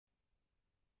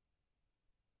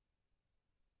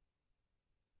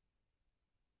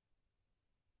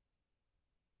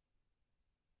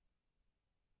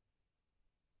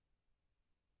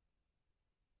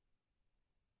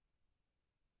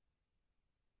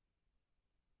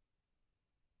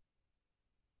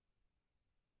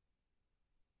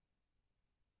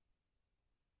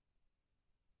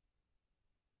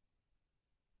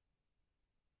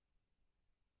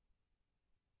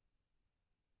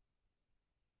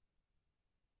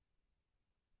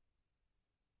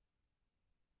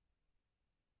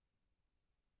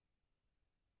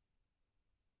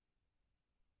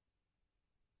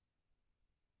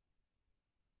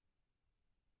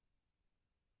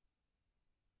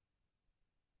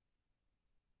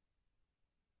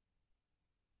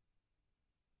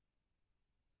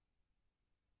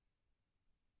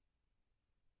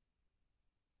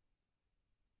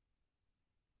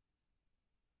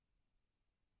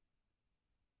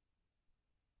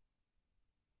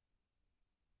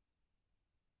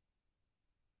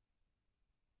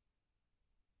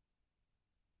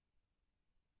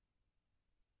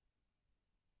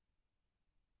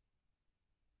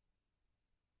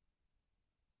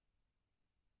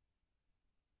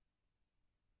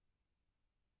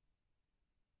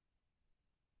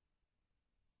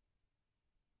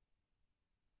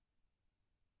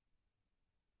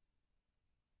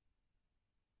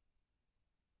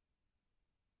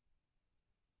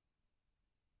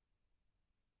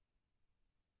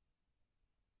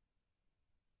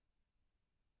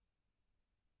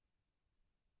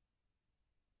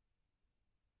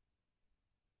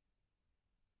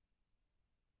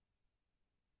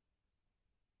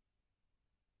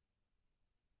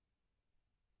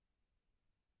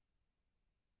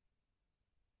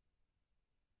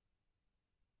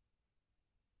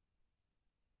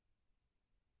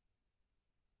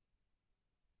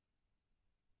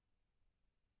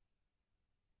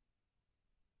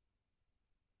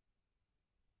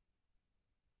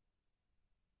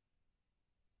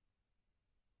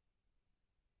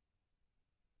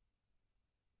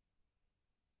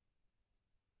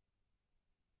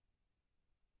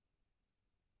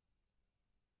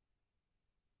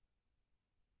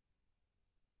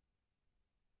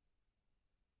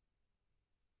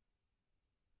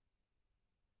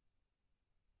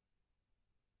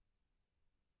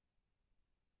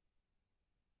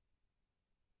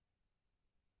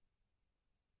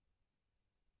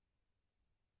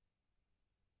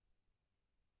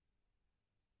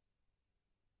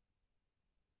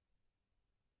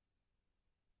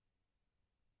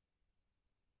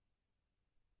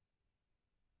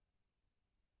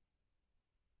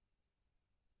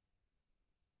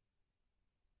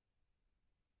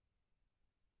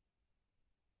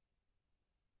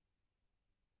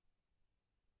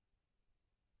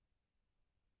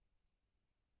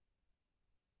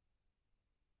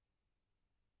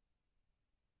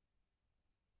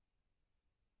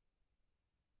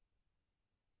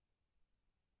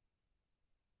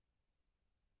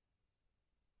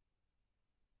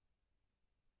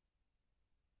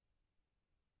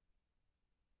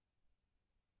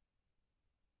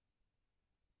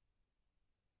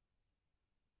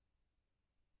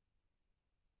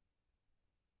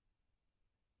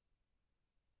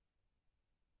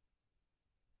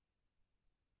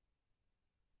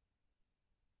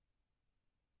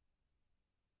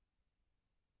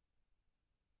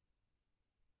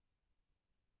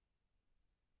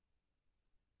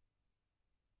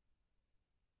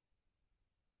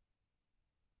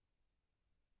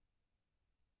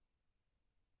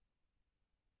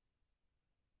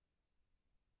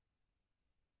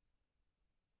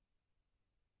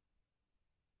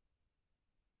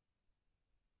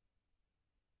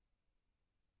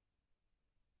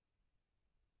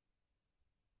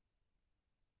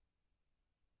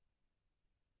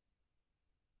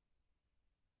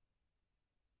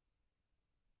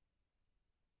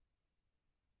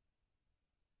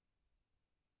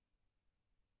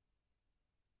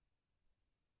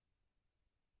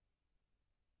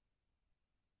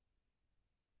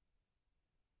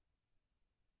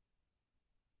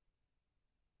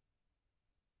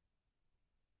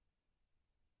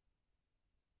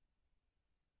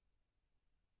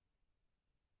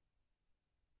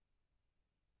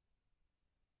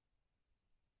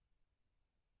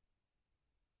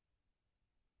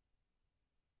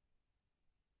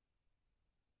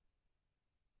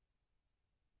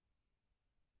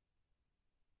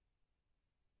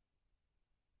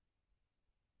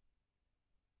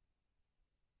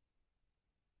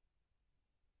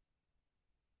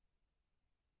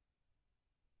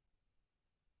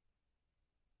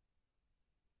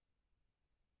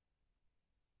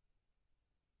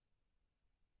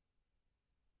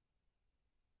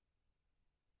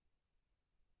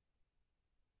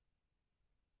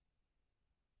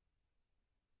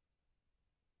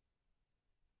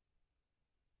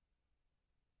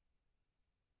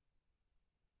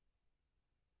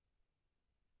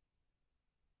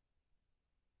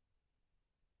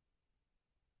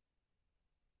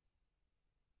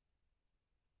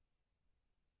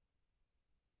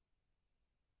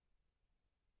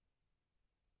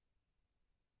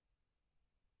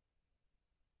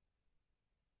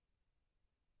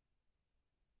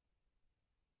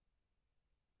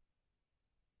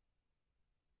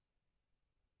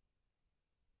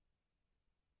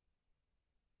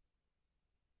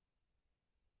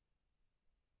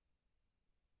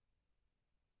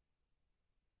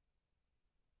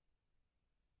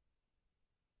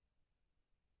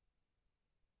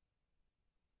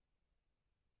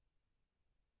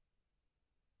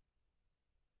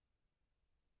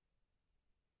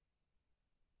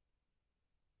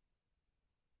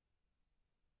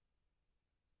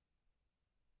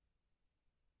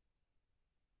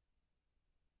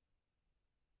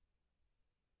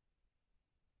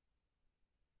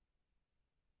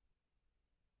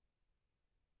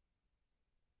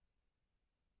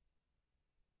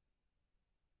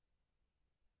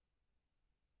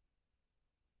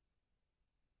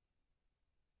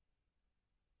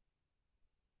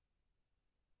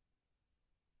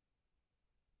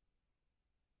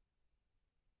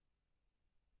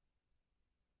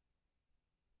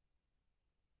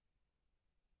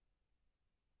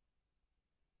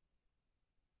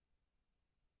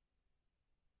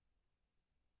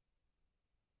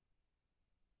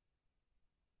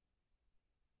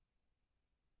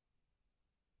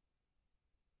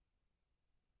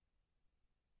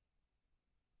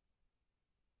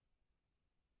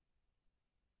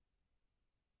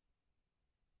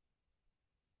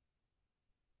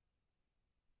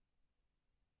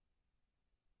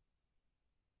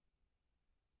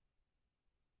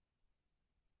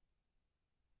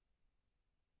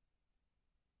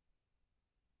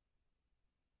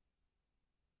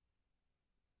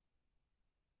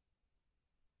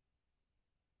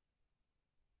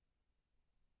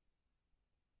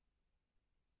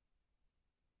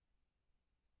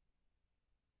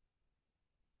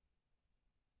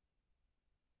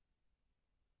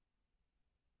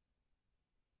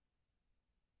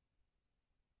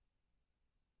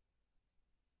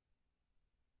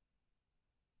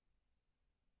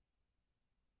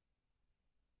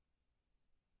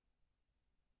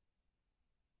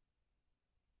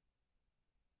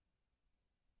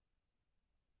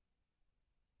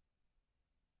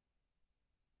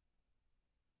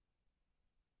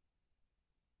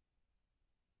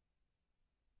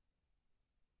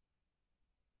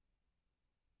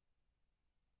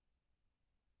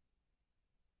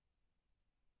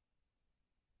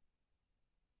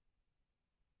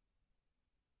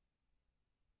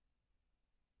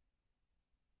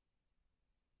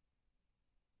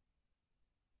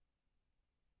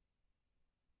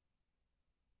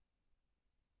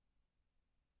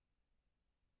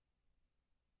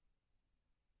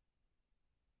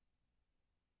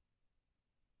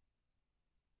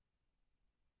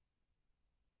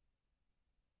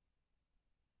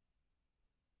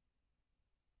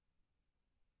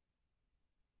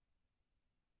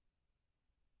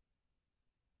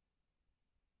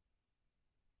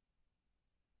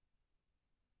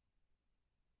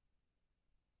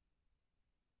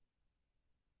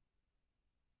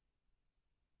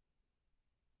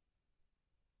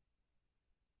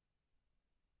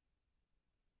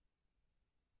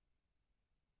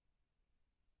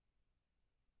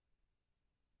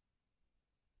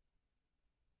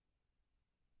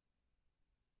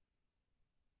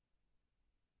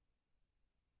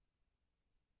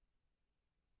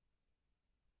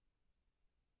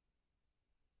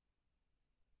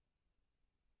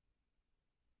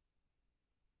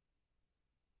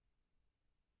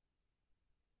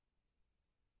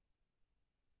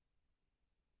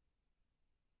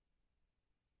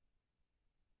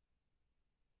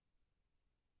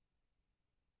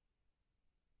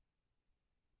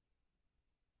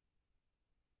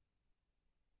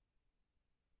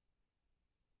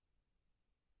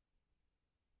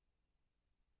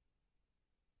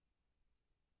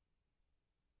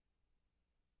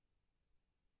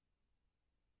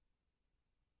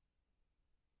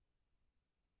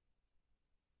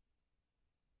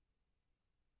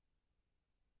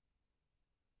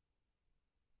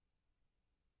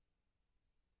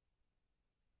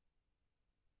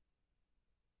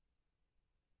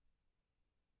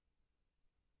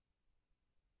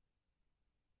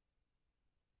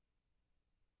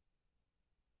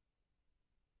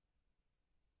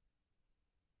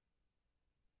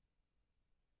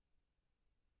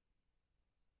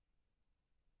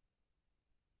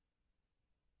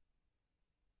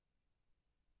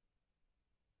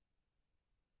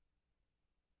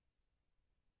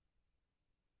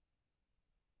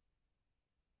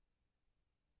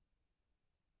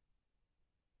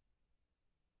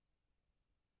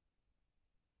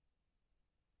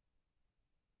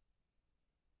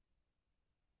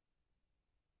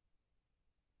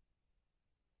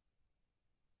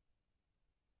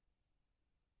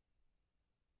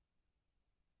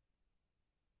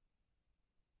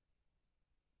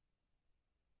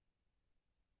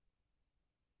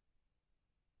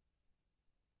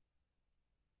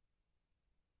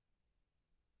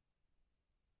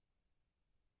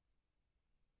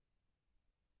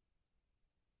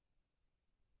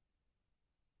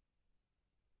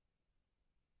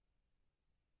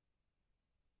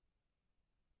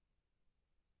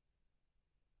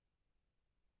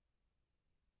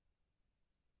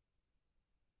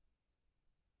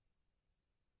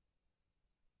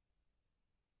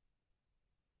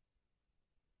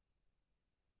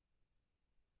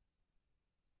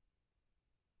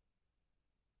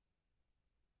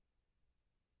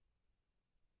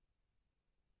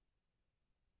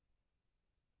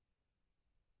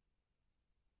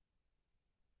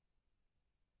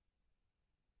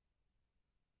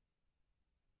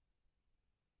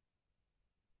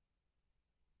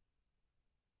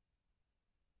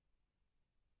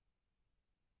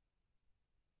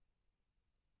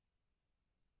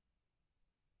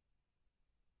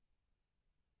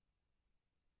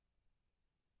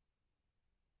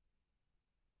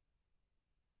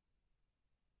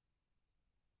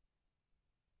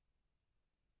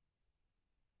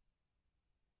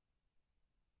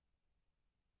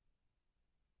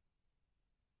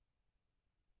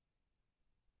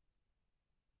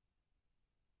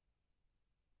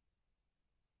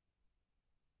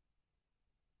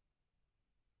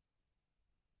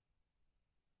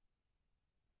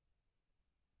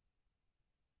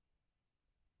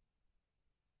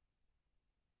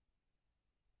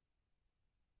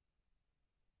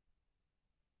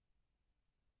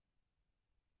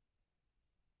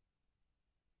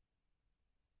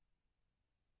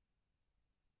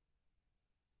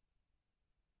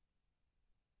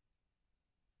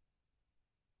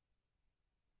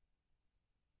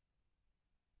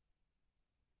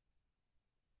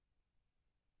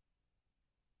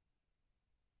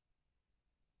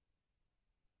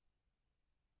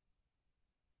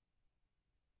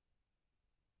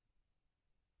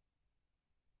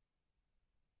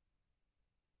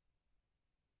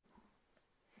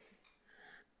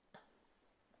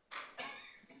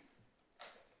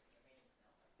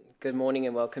Good morning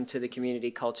and welcome to the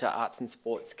Community Culture, Arts and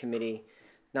Sports Committee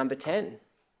number 10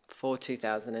 for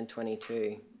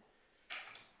 2022.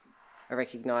 I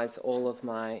recognise all of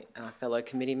my fellow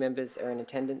committee members are in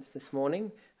attendance this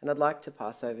morning, and I'd like to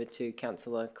pass over to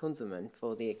Councillor Kunzelman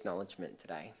for the acknowledgement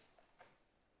today.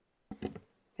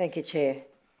 Thank you, Chair.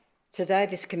 Today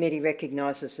this committee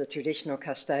recognises the traditional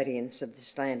custodians of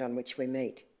this land on which we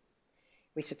meet.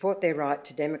 We support their right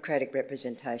to democratic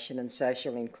representation and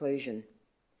social inclusion.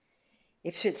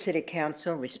 Ipswich City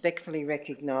Council respectfully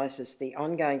recognises the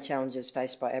ongoing challenges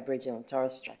faced by Aboriginal and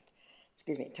Torres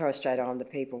Strait Islander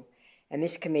people, and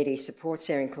this committee supports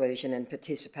their inclusion and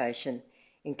participation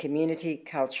in community,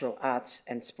 cultural, arts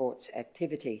and sports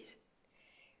activities.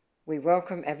 We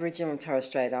welcome Aboriginal and Torres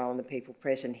Strait Islander people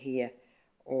present here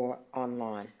or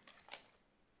online.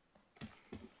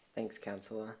 Thanks,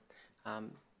 Councillor.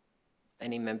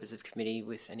 Any members of committee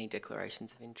with any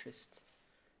declarations of interest?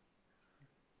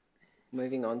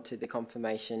 Moving on to the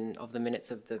confirmation of the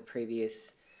minutes of the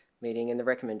previous meeting, and the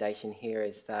recommendation here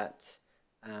is that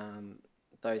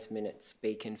those minutes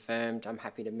be confirmed. I'm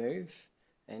happy to move,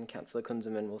 and Councillor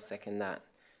Kunzelman will second that.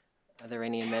 Are there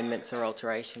any amendments or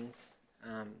alterations?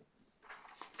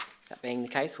 That being the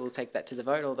case, we'll take that to the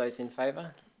vote. All those in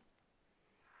favour?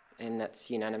 And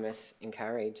that's unanimous and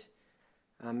carried.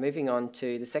 Moving on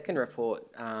to the second report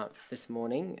this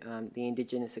morning, the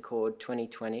Indigenous Accord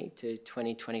 2020 to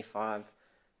 2025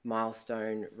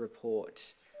 Milestone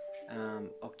Report,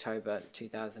 October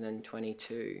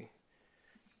 2022.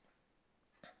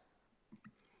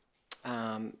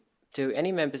 Do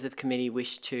any members of committee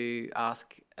wish to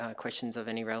ask questions of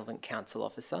any relevant council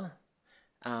officer?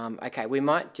 Okay, we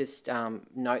might just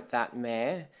note that,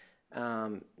 Mayor.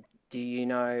 Do you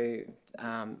know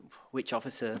which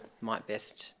officer might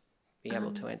best be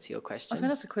able to answer your question? I was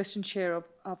going to ask a question, Chair,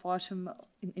 of item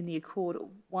in the Accord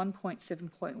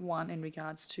 1.7.1 in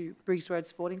regards to Briggs Road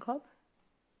Sporting Club.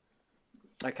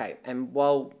 Okay, and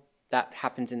while that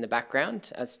happens in the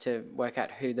background as to work out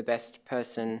who the best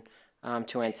person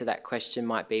to answer that question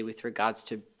might be with regards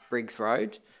to Briggs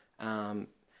Road,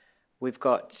 we've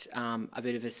got a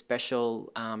bit of a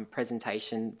special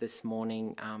presentation this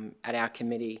morning at our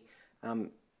committee.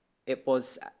 It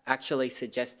was actually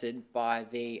suggested by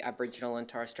the Aboriginal and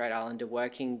Torres Strait Islander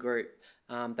Working Group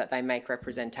that they make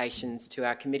representations to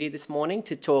our committee this morning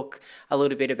to talk a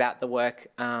little bit about the work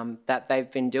that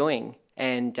they've been doing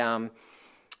and how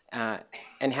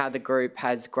the group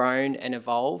has grown and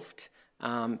evolved,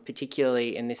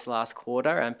 particularly in this last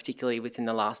quarter and particularly within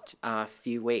the last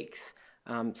few weeks.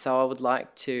 So I would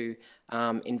like to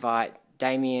invite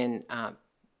Damien,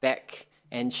 Beck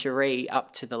and Cherie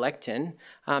up to the lectern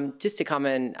just to come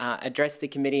and address the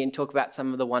committee and talk about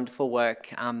some of the wonderful work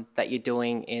that you're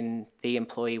doing in the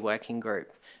employee working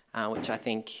group, which I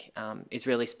think is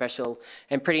really special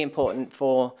and pretty important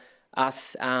for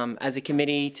us as a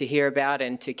committee to hear about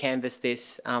and to canvass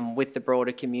this with the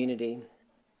broader community.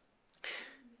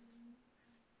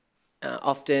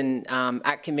 Often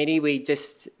at committee we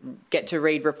just get to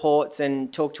read reports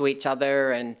and talk to each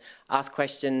other and ask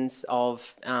questions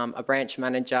of a branch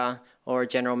manager or a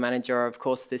general manager or of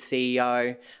course the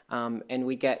CEO, and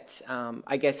we get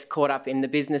I guess caught up in the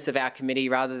business of our committee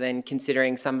rather than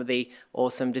considering some of the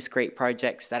awesome discrete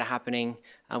projects that are happening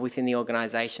within the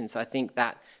organisation. So I think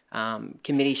that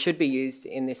committee should be used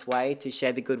in this way to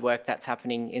share the good work that's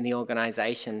happening in the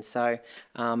organisation. So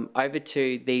over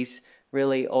to these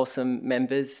really awesome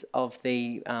members of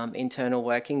the internal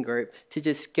working group to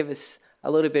just give us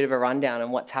a little bit of a rundown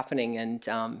on what's happening and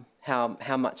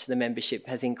how much the membership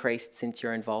has increased since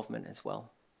your involvement as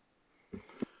well.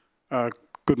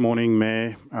 Good morning,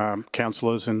 Mayor,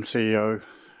 councillors and CEO,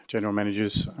 general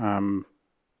managers. I'm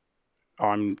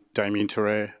Damien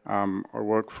Terre. I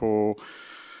work for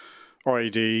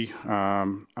IED,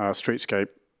 Streetscape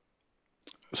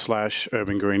 /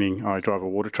 Urban Greening. I drive a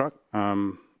water truck.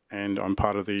 And I'm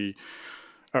part of the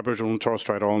Aboriginal and Torres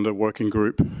Strait Islander Working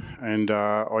Group. And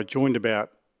I joined about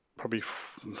probably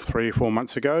 3 or 4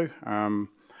 months ago. And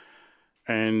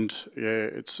yeah,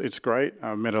 it's great.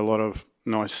 I've met a lot of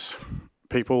nice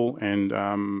people, and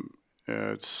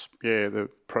it's the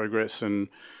progress. And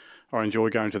I enjoy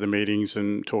going to the meetings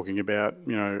and talking about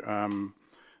the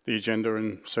agenda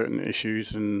and certain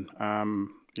issues, and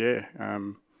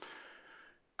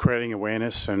creating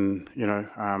awareness, and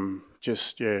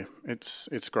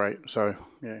it's great. So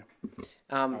yeah.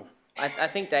 I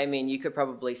think, Damien, you could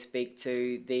probably speak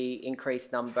to the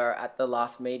increased number at the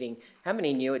last meeting. How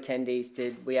many new attendees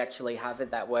did we actually have at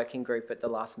that working group at the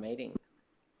last meeting?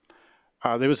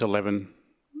 There was 11,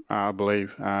 I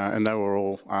believe, and they were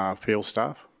all field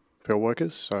staff, field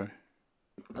workers. So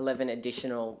 11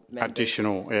 additional members.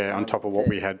 Additional, yeah, on top of what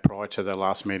we had prior to the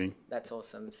last meeting. That's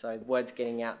awesome. So word's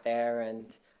getting out there,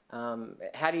 and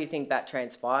how do you think that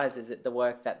transpires? Is it the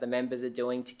work that the members are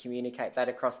doing to communicate that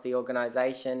across the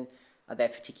organisation? Are there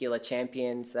particular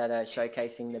champions that are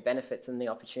showcasing the benefits and the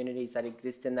opportunities that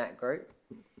exist in that group?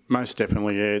 Most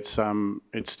definitely, yeah.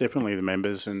 It's definitely the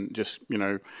members, and just, you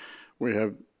know, we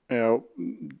have our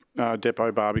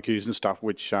depot barbecues and stuff,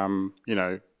 which you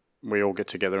know, we all get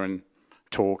together and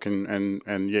talk, and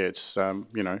yeah, it's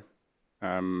you know,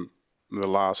 the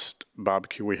last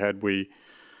barbecue we had, we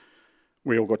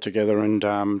all got together and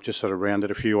just sort of rounded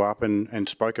a few up and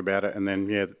spoke about it, and then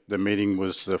yeah, the meeting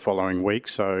was the following week,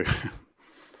 so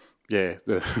yeah,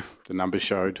 the numbers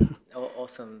showed. Oh,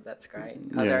 awesome, that's great.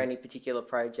 Are there any particular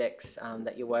projects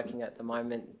that you're working at the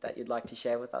moment that you'd like to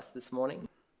share with us this morning?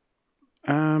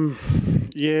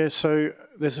 Yeah, so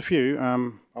there's a few.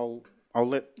 I'll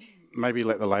maybe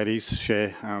let the ladies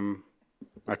share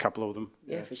a couple of them.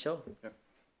 Yeah, for sure. Yep.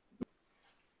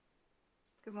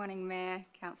 Good morning, Mayor,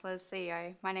 Councillors,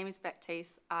 CEO. My name is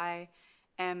Baptiste. I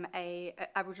am a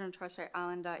Aboriginal and Torres Strait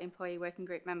Islander employee working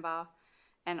group member,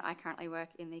 and I currently work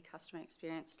in the Customer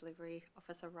Experience Delivery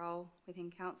Officer role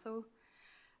within Council.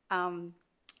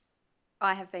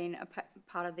 I have been a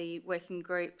part of the working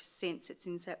group since its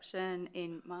inception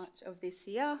in March of this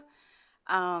year.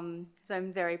 So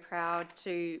I'm very proud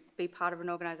to be part of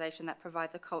an organisation that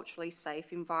provides a culturally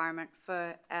safe environment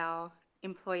for our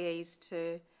employees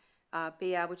to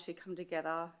be able to come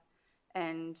together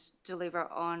and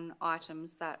deliver on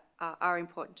items that are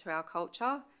important to our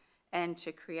culture, and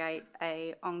to create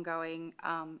an ongoing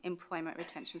employment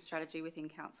retention strategy within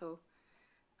Council.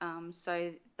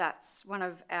 So that's one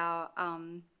of our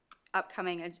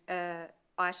upcoming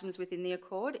items within the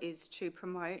Accord, is to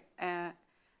promote a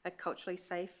culturally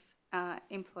safe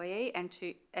employee, and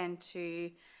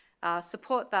to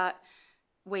support that.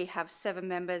 We have 7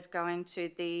 members going to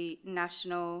the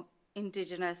National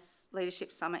Indigenous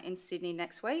Leadership Summit in Sydney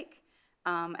next week,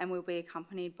 and we'll be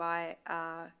accompanied by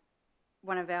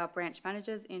one of our branch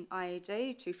managers in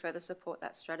IED to further support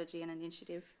that strategy and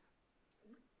initiative.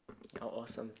 Oh,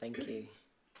 awesome, thank you.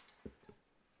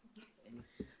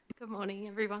 Good morning,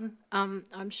 everyone.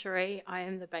 I'm Cherie. I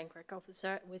am the Bank Rec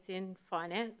Officer within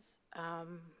Finance.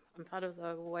 I'm part of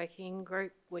the working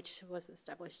group, which was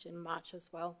established in March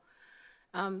as well.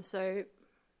 So,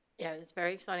 yeah, it's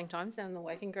very exciting times in the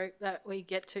working group that we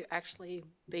get to actually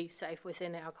be safe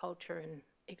within our culture and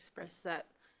express that,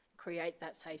 create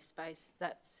that safe space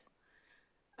that's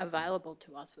available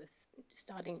to us with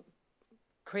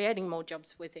creating more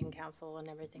jobs within Council and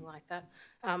everything like that.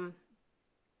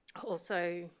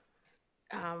 Also,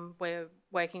 we're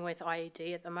working with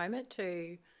IED at the moment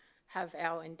to have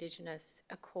our Indigenous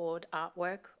Accord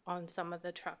artwork on some of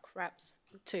the truck wraps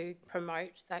to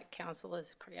promote that Council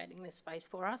is creating this space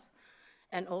for us.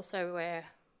 And also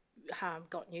we've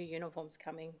got new uniforms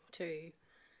coming to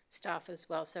staff as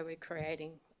well, so we're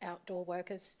creating outdoor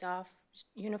workers staff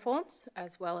uniforms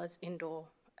as well as indoor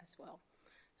as well.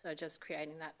 So just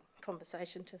creating that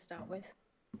conversation to start with.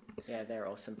 Yeah, they're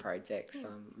awesome projects.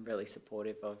 I'm really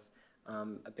supportive of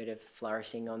a bit of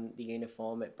flourishing on the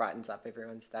uniform. It brightens up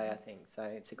everyone's day, I think. So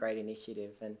it's a great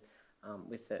initiative, and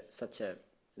with such an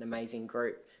amazing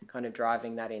group, kind of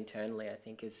driving that internally, I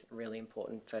think is a really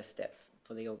important first step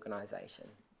for the organisation.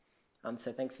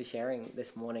 So thanks for sharing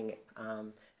this morning,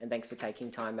 and thanks for taking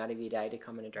time out of your day to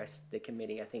come and address the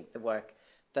committee. I think the work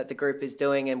that the group is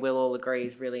doing, and we'll all agree,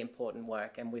 is really important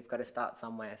work, and we've got to start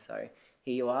somewhere. So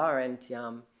here you are,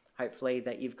 and hopefully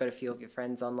that you've got a few of your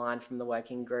friends online from the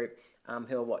working group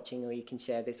who are watching, or you can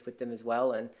share this with them as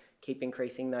well, and keep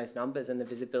increasing those numbers and the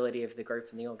visibility of the group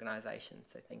and the organisation.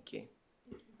 So thank you.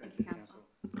 Thank you, Councillor.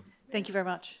 Thank you very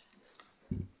much.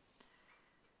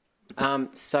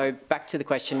 So back to the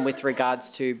question with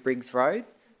regards to Briggs Road.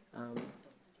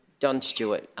 Don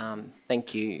Stewart.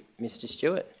 Thank you, Mr.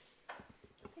 Stewart.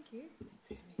 Thank you.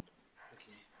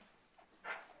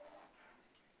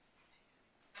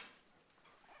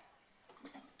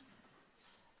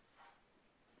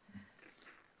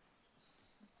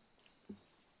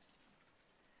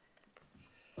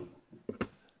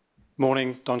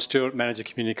 Morning, Don Stewart, Manager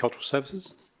Community Cultural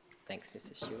Services. Thanks,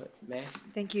 Mr. Stewart. Mayor?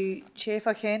 Thank you, Chair, if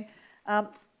I can.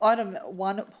 Item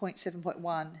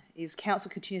 1.7.1 is Council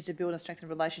continues to build and strengthen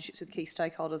relationships with key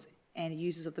stakeholders and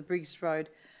users of the Briggs Road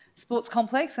Sports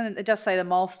Complex, and it does say the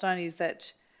milestone is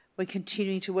that we're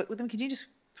continuing to work with them. Can you just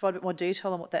provide a bit more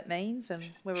detail on what that means and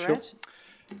where we're at?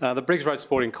 The Briggs Road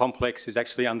Sporting Complex is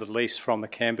actually under lease from the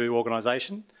Cambu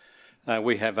organisation.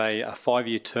 We have a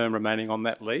 5-year term remaining on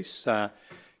that lease.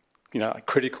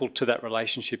 critical to that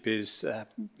relationship is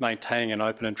maintaining an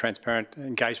open and transparent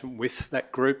engagement with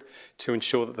that group to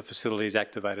ensure that the facility is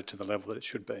activated to the level that it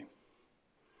should be.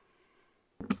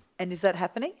 And is that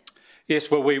happening?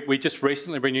 Yes, well, we just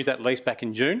recently renewed that lease back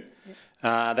in June. Yep.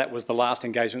 That was the last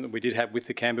engagement that we did have with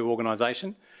the Canberra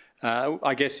organisation.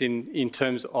 I guess in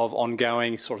terms of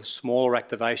ongoing sort of smaller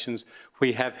activations,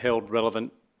 we have held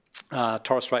relevant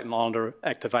Torres Strait and Islander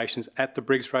activations at the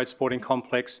Briggs Road Sporting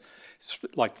Complex.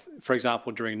 Like, for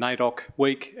example, during NAIDOC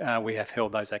week, we have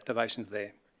held those activations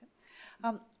there.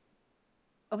 I'm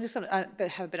just going to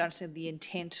have a bit understanding the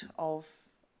intent of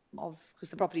because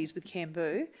the property is with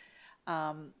Camberra.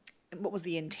 What was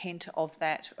the intent of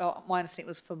that? My understanding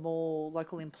was for more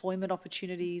local employment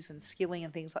opportunities and skilling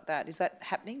and things like that. Is that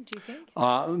happening, do you think?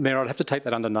 Mayor, I'd have to take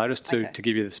that under notice to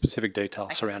give you the specific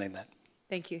details surrounding that.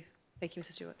 Thank you. Thank you,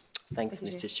 Mr Stewart. Thanks,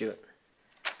 Mr Stewart.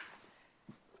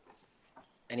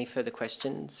 Any further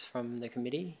questions from the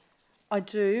committee? I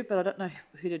do, but I don't know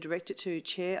who to direct it to,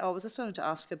 Chair. I was just wanting to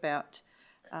ask about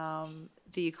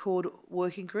the Accord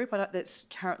working group. I know that's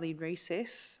currently in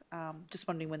recess. Just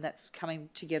wondering when that's coming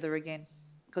together again,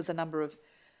 because a number of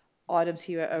items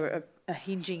here are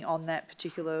hinging on that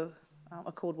particular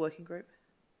Accord working group.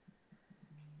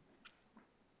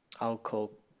 I'll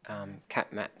call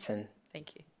Kat Matson.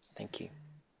 Thank you. Thank you.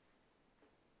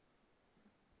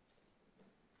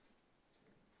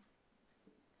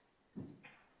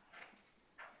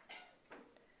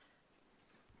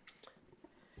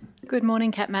 Good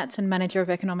morning, Kat Matson, Manager of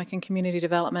Economic and Community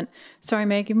Development. Sorry,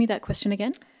 Mayor, give me that question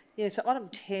again. Yeah, so item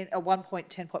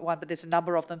 1.10.1, but there's a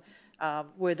number of them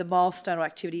where the milestone or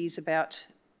activities about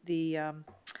the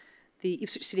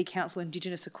Ipswich City Council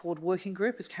Indigenous Accord Working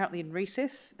Group is currently in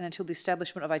recess and until the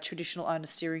establishment of a traditional owner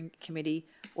steering committee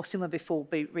or similar before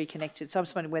be reconnected. So I'm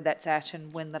just wondering where that's at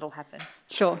and when that'll happen.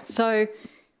 Sure. So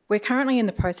we're currently in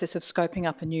the process of scoping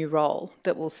up a new role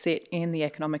that will sit in the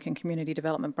Economic and Community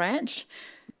Development branch.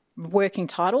 Working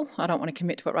title, I don't want to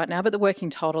commit to it right now, but the working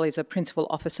title is a Principal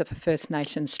Officer for First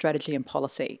Nations Strategy and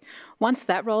Policy. Once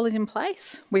that role is in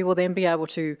place, we will then be able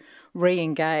to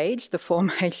re-engage the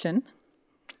formation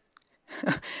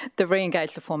of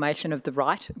the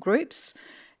right groups,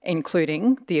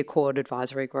 including the Accord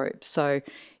Advisory Group. So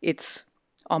it's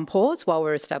on pause while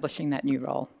we're establishing that new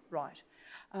role. Right.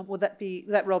 Will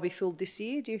that role be filled this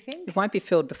year, do you think? It won't be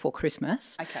filled before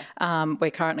Christmas. Okay.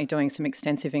 We're currently doing some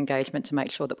extensive engagement to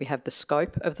make sure that we have the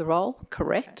scope of the role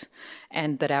correct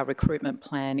and that our recruitment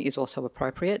plan is also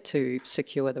appropriate to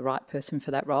secure the right person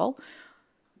for that role.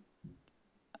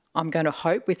 I'm going to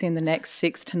hope within the next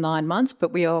 6 to 9 months,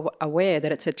 but we are aware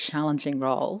that it's a challenging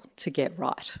role to get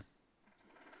right.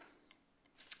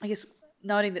 I guess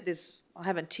noting that I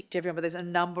haven't ticked everyone, but there's a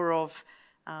number of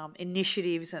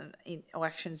initiatives or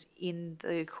actions in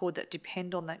the Accord that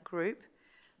depend on that group.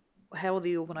 How will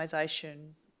the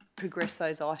organisation progress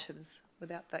those items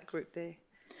without that group there?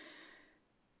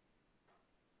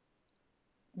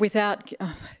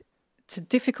 It's a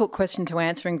difficult question to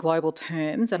answer in global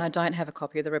terms, and I don't have a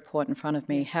copy of the report in front of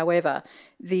me. However,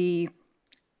 we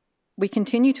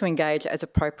continue to engage as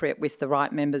appropriate with the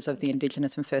right members of the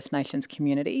Indigenous and First Nations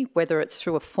community, whether it's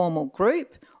through a formal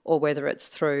group or whether it's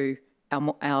through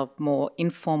our more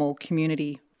informal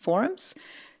community forums.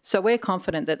 So we're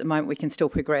confident that at the moment we can still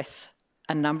progress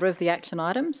a number of the action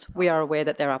items. We are aware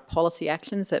that there are policy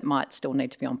actions that might still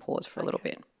need to be on pause for a little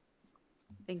bit.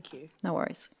 Thank you. No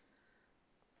worries.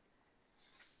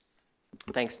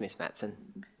 Thanks, Ms Matson.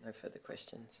 No further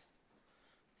questions.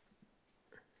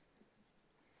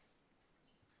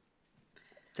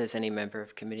 Does any member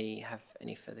of committee have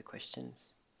any further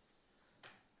questions?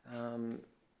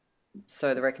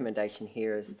 So the recommendation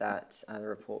here is that the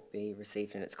report be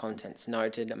received and its contents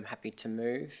noted. I'm happy to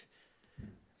move.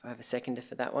 If I have a seconder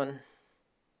for that one.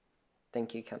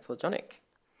 Thank you, Councillor Jonick.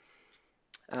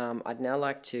 I'd now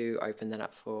like to open that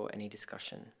up for any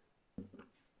discussion.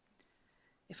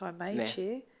 If I may, Mayor.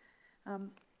 Chair. I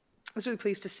was really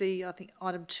pleased to see, I think,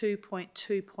 item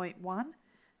 2.2.1.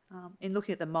 In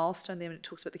looking at the milestone there, when it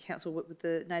talks about the council work with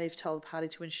the native title party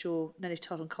to ensure native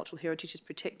title and cultural heritage is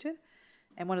protected.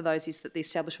 And one of those is that the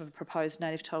establishment of a proposed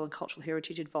native title and cultural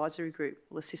heritage advisory group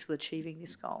will assist with achieving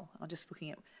this goal. I'm just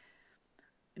looking at,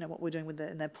 what we're doing with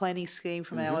the planning scheme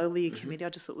from our earlier committee. I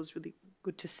just thought it was really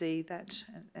good to see that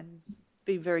and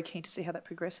be very keen to see how that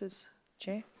progresses,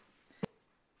 Chair.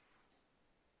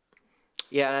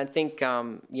 Yeah, and I think,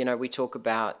 we talk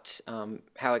about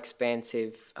how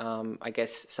expansive, I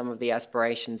guess, some of the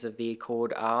aspirations of the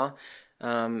Accord are.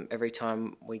 Every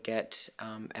time we get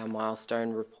our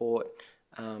milestone report,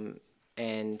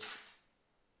 and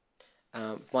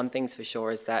one thing's for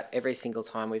sure is that every single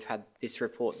time we've had this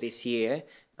report this year,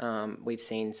 we've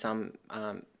seen some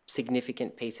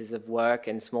significant pieces of work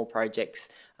and small projects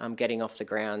getting off the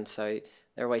ground. So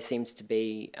there always seems to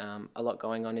be a lot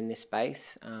going on in this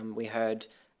space. We heard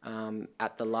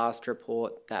at the last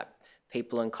report that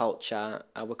people and culture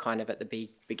were kind of at the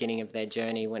beginning of their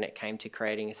journey when it came to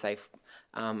creating a safe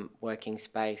working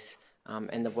space,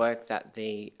 and the work that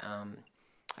the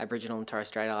Aboriginal and Torres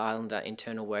Strait Islander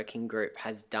internal working group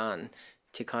has done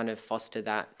to kind of foster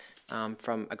that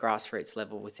from a grassroots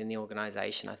level within the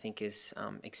organisation, I think is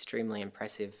extremely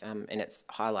impressive, and it's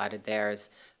highlighted there as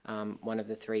one of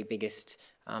the 3 biggest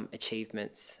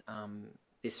achievements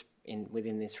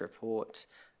within this report.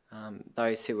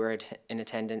 Those who were in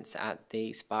attendance at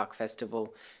the Spark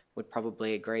Festival would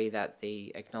probably agree that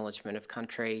the acknowledgement of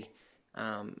country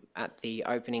at the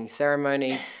opening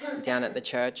ceremony down at the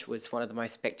church was one of the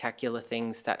most spectacular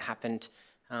things that happened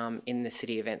in the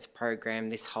City Events program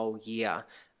this whole year,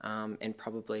 and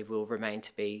probably will remain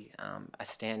to be a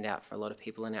standout for a lot of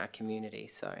people in our community.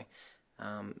 So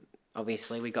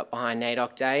obviously we got behind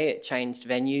NAIDOC Day, it changed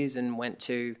venues and went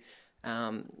to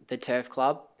the Turf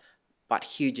Club, but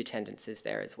huge attendances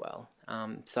there as well.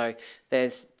 So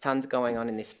there's tons going on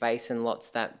in this space and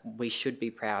lots that we should be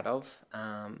proud of.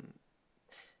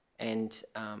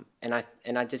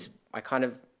 I kind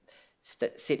of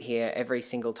sit here every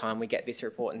single time we get this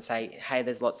report and say, hey,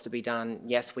 there's lots to be done.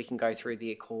 Yes, we can go through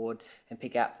the accord and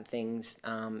pick out the things,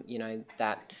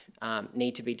 that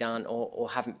need to be done or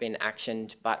haven't been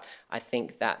actioned. But I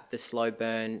think that the slow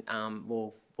burn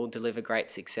will deliver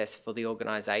great success for the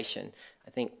organisation.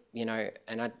 I think,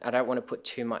 and I don't want to put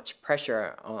too much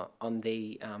pressure on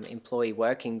the employee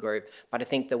working group, but I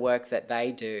think the work that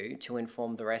they do to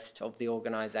inform the rest of the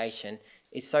organisation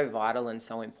is so vital and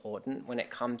so important when it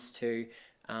comes to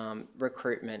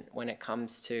recruitment, when it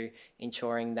comes to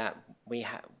ensuring that we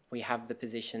have the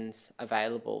positions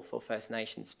available for First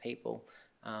Nations people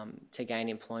to gain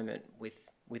employment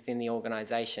within the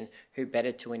organisation. Who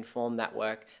better to inform that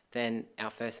work than our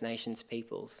First Nations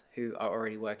peoples who are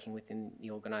already working within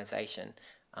the organisation?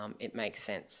 It makes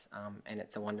sense, and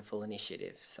it's a wonderful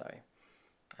initiative. So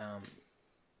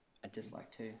I'd just like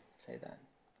to say that.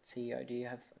 CEO, do you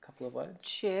have a couple of words?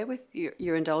 Chair, with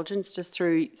your indulgence, just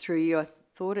through you, I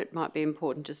thought it might be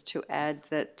important just to add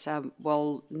that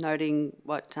while noting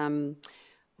what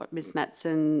Ms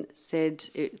Matson said,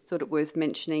 thought it worth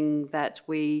mentioning that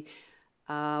we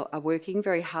are working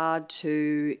very hard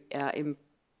to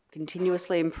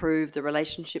continuously improve the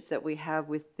relationship that we have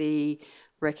with the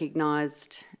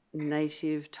recognised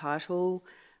native title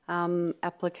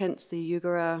applicants, the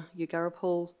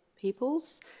Yuggurapul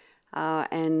peoples.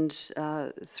 And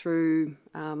through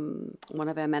one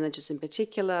of our managers in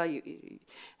particular,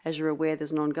 as you're aware,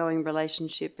 there's an ongoing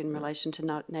relationship in relation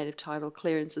to native title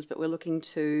clearances, but we're looking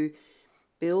to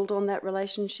build on that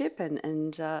relationship,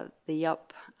 and the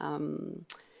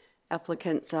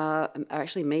applicants are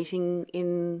actually meeting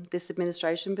in this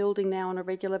administration building now on a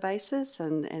regular basis,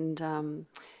 and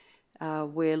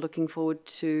we're looking forward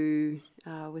to,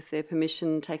 with their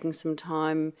permission, taking some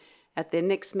time at their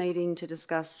next meeting to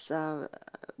discuss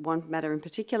one matter in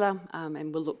particular,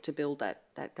 and we'll look to build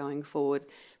that going forward,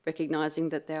 recognising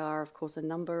that there are, of course, a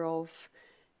number of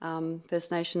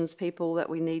First Nations people that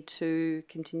we need to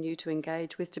continue to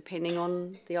engage with depending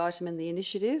on the item and the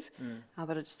initiative.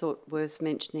 But I just thought worth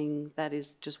mentioning that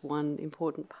is just one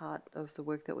important part of the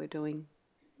work that we're doing.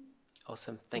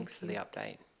 Awesome. Thanks for the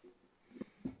update.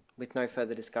 With no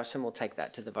further discussion, we'll take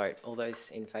that to the vote. All those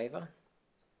in favour?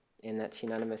 And that's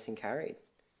unanimous and carried.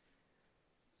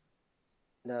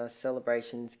 The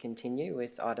celebrations continue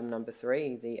with item number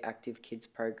 3, the Active Kids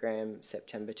Program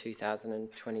September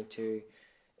 2022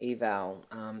 eval.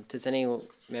 Does any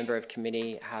member of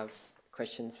committee have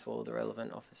questions for the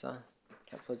relevant officer?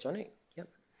 Councillor Johnny? Yep.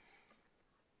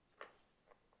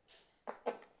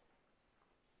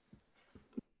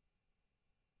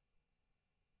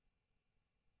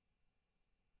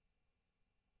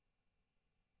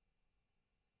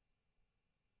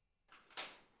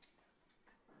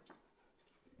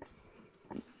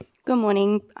 Good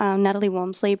morning, Natalie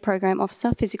Walmsley, Program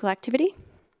Officer, Physical Activity.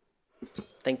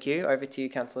 Thank you. Over to you,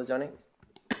 Councillor Johnny.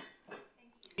 Thank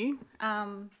you.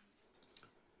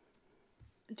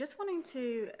 Just wanting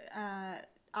to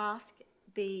ask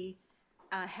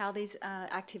how these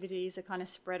activities are kind of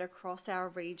spread across our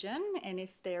region, and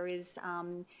if there is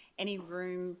any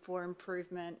room for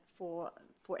improvement for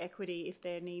equity, if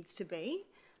there needs to be,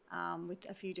 with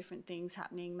a few different things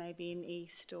happening, maybe in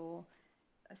east or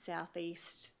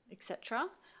southeast, etc.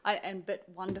 But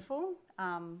wonderful.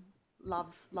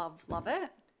 Love it.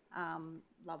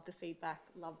 Love the feedback,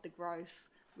 love the growth,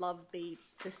 love the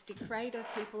stick rate of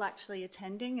people actually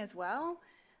attending as well.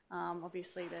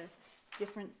 Obviously, the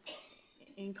difference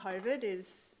in COVID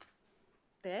is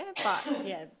there, but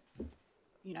yeah,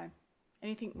 you know,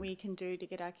 anything we can do to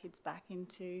get our kids back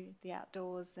into the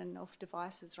outdoors and off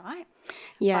devices, right?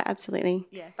 Yeah, absolutely.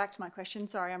 Yeah, back to my question.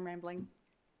 Sorry, I'm rambling.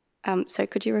 So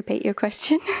could you repeat your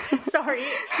question? Sorry.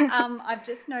 I've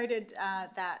just noted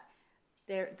that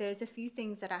there's a few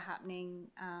things that are happening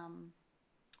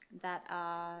that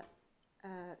are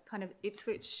kind of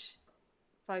Ipswich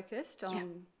focused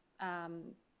on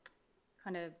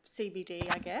kind of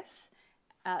CBD, I guess,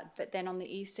 but then on the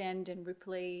East End and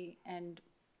Ripley and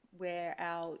where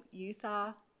our youth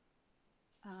are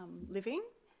living.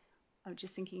 I'm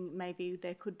just thinking maybe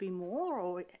there could be more,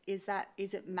 or is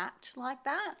it mapped like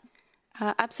that?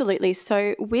 Absolutely.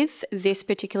 So with this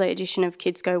particular edition of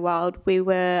Kids Go Wild, we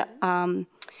were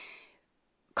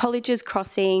Colleges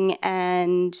Crossing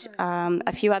and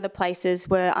a few other places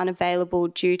were unavailable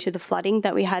due to the flooding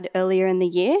that we had earlier in the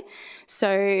year.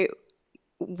 So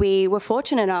we were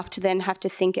fortunate enough to then have to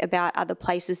think about other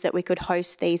places that we could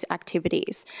host these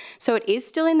activities. So it is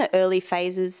still in the early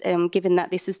phases, given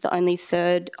that this is the only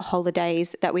third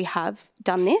holidays that we have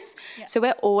done this. Yeah. So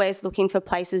we're always looking for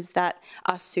places that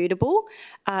are suitable.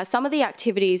 Some of the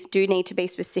activities do need to be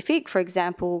specific. For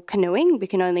example, canoeing,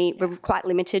 we're quite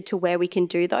limited to where we can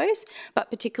do those,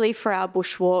 but particularly for our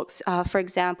bushwalks, for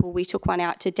example, we took one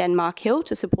out to Denmark Hill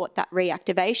to support that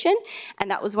reactivation,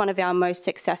 and that was one of our most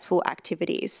successful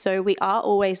activities. So we are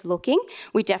always looking.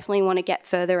 We definitely want to get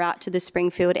further out to the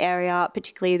Springfield area,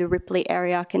 particularly the Ripley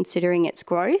area, considering its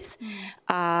growth.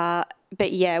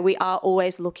 But yeah, we are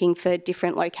always looking for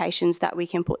different locations that we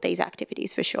can put these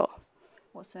activities for sure.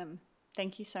 Awesome.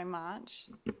 Thank you so much.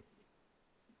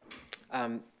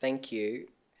 Thank you.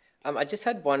 I just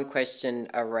had one question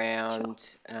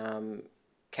around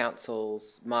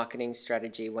council's marketing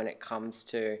strategy when it comes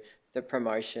to the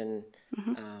promotion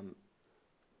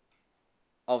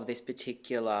of this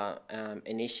particular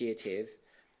initiative.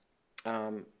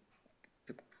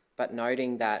 But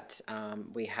noting that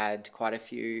we had quite a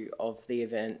few of the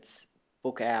events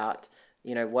book out,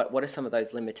 you know, what are some of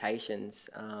those limitations?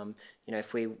 You know,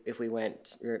 if we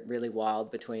went really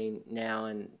wild between now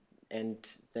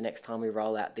and the next time we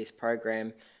roll out this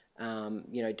program,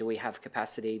 you know, do we have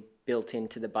capacity built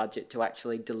into the budget to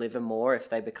actually deliver more if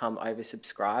they become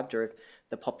oversubscribed, or if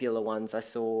the popular ones I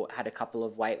saw had a couple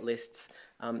of wait lists?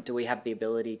 Do we have the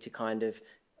ability to kind of,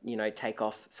 you know, take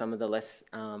off some of the less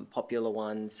popular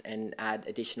ones and add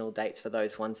additional dates for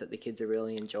those ones that the kids are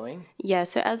really enjoying? Yeah,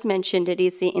 so as mentioned, it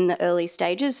is in the early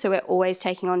stages, so we're always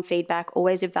taking on feedback,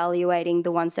 always evaluating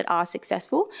the ones that are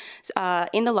successful.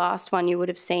 In the last one, you would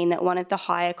have seen that one of the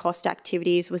higher cost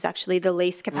activities was actually the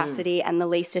least capacity and the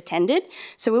least attended.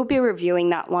 So we'll be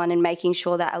reviewing that one and making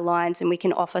sure that aligns and we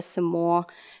can offer some more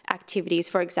activities.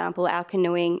 For example, our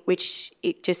canoeing, which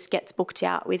it just gets booked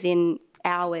out within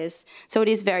hours. So it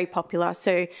is very popular.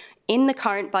 So in the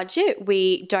current budget,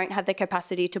 we don't have the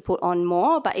capacity to put on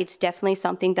more, but it's definitely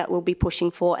something that we'll be pushing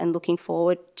for and looking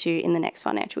forward to in the next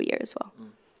financial year as well.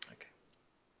 Okay.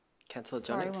 Councillor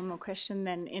Johnny. Sorry, one more question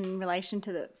then. In relation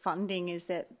to the funding, is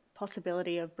there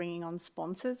possibility of bringing on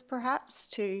sponsors perhaps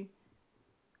to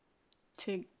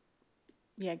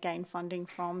gain funding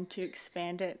from, to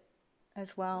expand it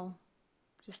as well?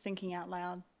 Just thinking out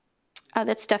loud.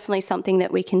 That's definitely something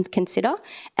that we can consider,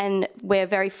 and we're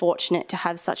very fortunate to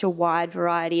have such a wide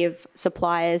variety of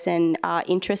suppliers and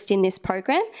interest in this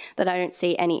program that I don't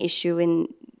see any issue in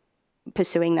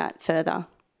pursuing that further.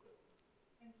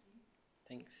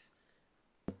 Thanks.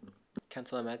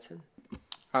 Councillor Madsen?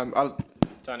 I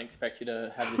don't expect you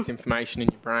to have this information in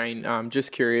your brain. I'm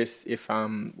just curious if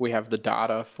we have the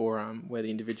data for where the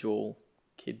individual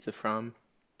kids are from,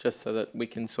 just so that we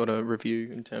can sort of review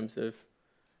in terms of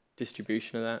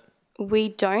distribution of that. We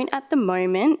don't at the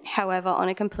moment. However, on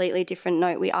a completely different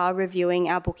note, we are reviewing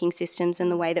our booking systems and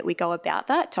the way that we go about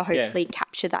that to hopefully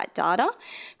capture that data,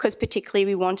 because particularly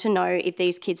we want to know if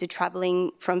these kids are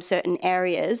travelling from certain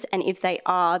areas, and if they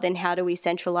are, then how do we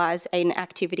centralise an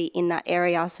activity in that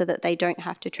area so that they don't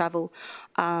have to travel.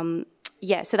 So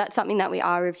that's something that we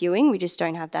are reviewing. We just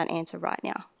don't have that answer right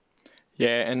now.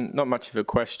 Yeah, and not much of a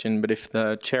question, but if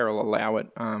the chair will allow it,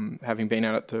 having been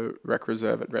out at the Rec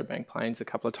Reserve at Redbank Plains a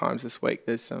couple of times this week,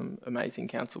 there's some amazing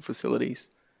council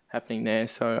facilities happening there,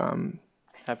 so I'm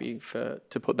happy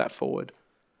to put that forward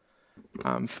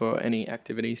for any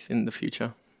activities in the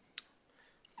future.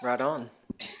 Right on.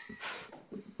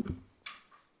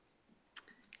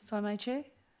 If I may, Chair?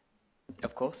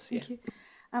 Of course, yeah. Thank you.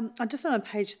 I'm just on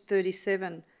page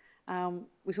 37.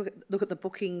 we look at the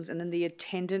bookings and then the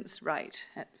attendance rate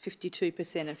at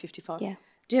 52% and 55%. Yeah.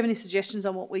 Do you have any suggestions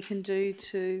on what we can do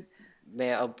to...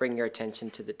 Mayor, I'll bring your attention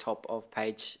to the top of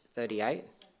page 38.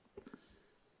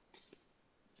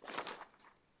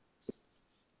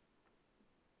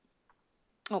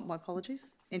 Oh, my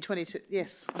apologies. In 22,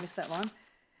 yes, I missed that line.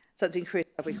 So it's increased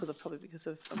probably because of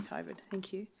COVID.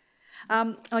 Thank you.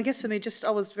 I guess for me, I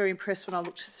was very impressed when I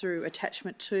looked through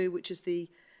attachment 2, which is the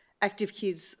Active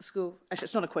Kids School. Actually,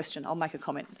 it's not a question. I'll make a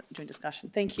comment during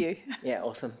discussion. Thank you. Yeah,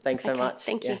 awesome. Thanks so much.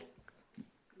 Thank you.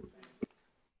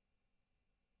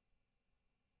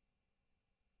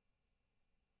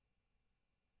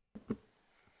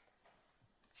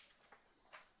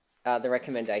 The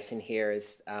recommendation here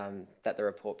is that the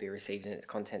report be received and its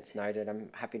contents noted. I'm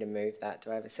happy to move that.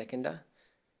 Do I have a seconder?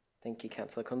 Thank you,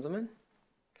 Councillor Kunzelman.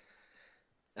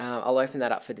 I'll open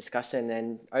that up for discussion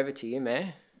and over to you,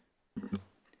 Mayor.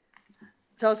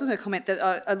 So I was going to comment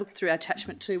that I looked through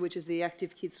attachment 2, which is the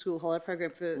Active Kids School Holiday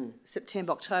Program for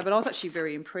September, October, and I was actually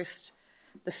very impressed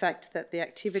the fact that the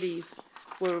activities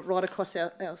were right across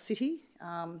our city,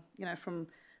 you know, from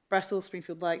Brassel,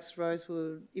 Springfield Lakes,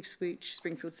 Rosewood, Ipswich,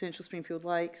 Springfield Central, Springfield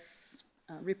Lakes,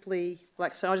 Ripley,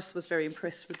 Blackstone. I just was very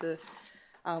impressed with the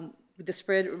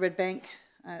spread at Red Bank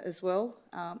as well.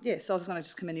 Yeah, so I was going to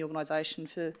just commend the organisation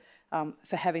for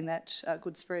having that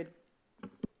good spread.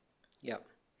 Yep.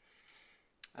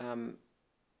 I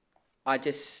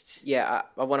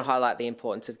want to highlight the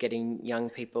importance of getting young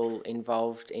people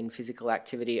involved in physical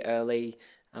activity early.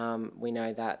 We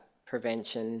know that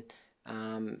prevention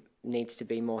needs to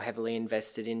be more heavily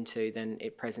invested into than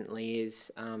it presently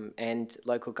is, and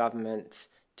local governments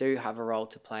do have a role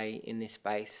to play in this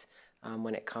space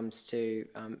when it comes to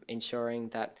ensuring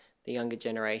that the younger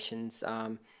generations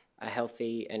are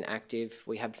healthy and active.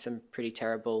 We have some pretty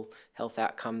terrible health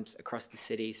outcomes across the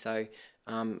city, so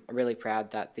I'm really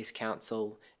proud that this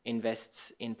council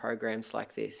invests in programs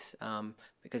like this,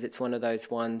 because it's one of those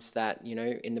ones that, you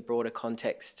know, in the broader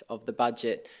context of the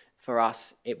budget, for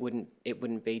us, it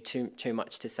wouldn't be too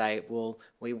much to say, well,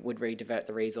 we would redivert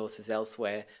the resources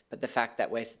elsewhere. But the fact that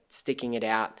we're sticking it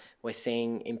out, we're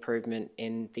seeing improvement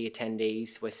in the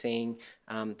attendees, we're seeing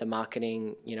the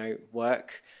marketing, you know,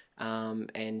 work,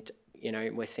 and you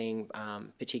know, we're seeing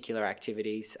particular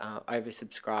activities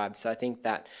oversubscribed. So I think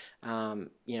that,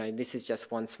 you know, this is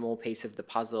just one small piece of the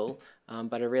puzzle,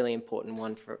 but a really important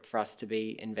one for us to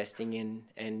be investing in.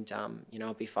 And, you know,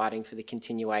 I'll be fighting for the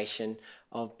continuation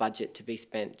of budget to be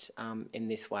spent in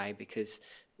this way, because,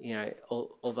 you know,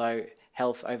 although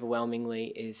health overwhelmingly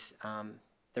is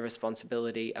the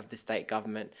responsibility of the state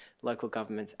government, local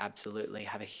governments absolutely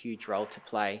have a huge role to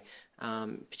play,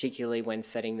 particularly when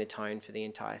setting the tone for the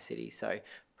entire city. So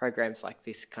programs like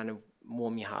this kind of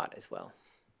warm your heart as well.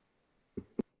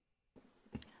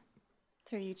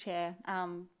 Through you, Chair.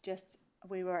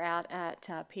 We were out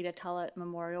at Peter Tullett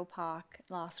Memorial Park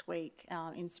last week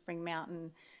in Spring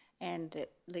Mountain, and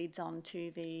it leads on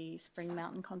to the Spring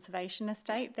Mountain Conservation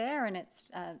Estate there, and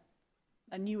it's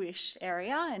a newish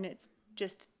area, and it's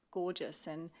just gorgeous.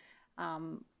 And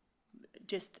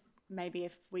just maybe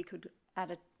if we could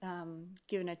add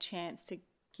given a chance to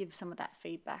give some of that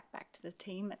feedback back to the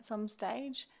team at some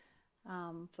stage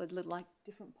for like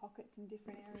different pockets in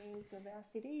different areas of our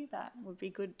city, that would be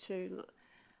good to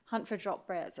hunt for drop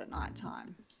bears at night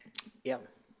time. Yeah,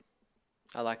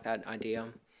 I like that idea.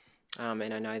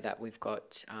 And I know that we've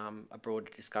got a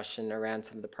broader discussion around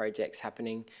some of the projects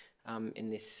happening in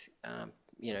this,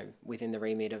 you know, within the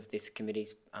remit of this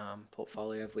committee's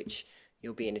portfolio, of which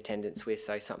you'll be in attendance with.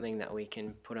 So something that we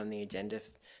can put on the agenda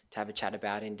to have a chat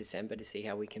about in December, to see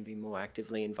how we can be more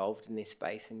actively involved in this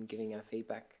space and giving our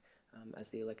feedback as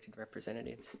the elected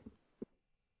representatives.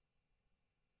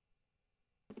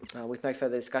 With no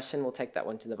further discussion, we'll take that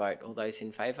one to the vote. All those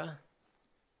in favour?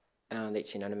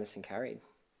 That's unanimous and carried.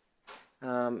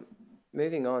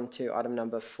 Moving on to item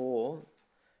number 4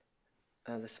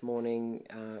 this morning,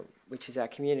 which is our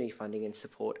community funding and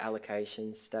support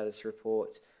allocations status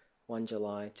report, 1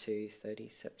 July to 30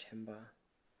 September.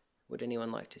 Would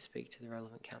anyone like to speak to the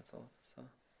relevant council officer?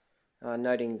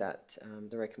 Noting that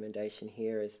the recommendation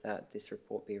here is that this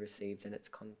report be received and its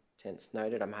contents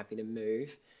noted, I'm happy to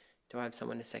move. Do I have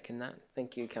someone to second that?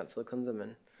 Thank you, Councillor Kunzelman.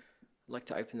 I'd like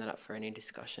to open that up for any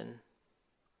discussion.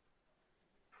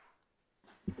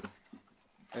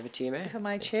 Over to you, Mayor. If I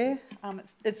may, Chair.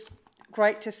 It's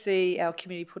great to see our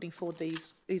community putting forward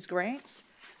these grants,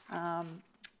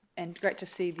 and great to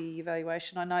see the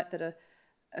evaluation. I note that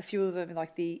a few of them,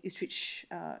 like the Ipswich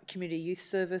Community Youth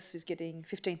Service, is getting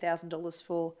 $15,000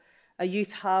 for a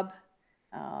youth hub.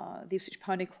 The Ipswich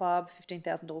Pony Club,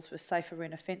 $15,000 for a safe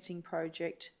arena fencing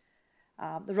project.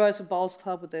 The Rosewood Bowls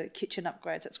Club with the kitchen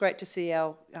upgrades. It's great to see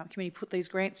our community put these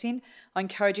grants in. I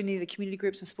encourage any of the community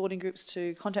groups and sporting groups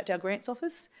to contact our grants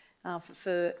office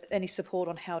for any support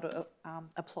on how to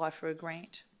apply for a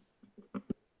grant.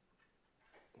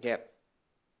 Yep,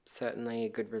 certainly a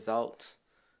good result.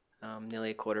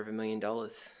 Nearly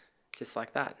 $250,000, just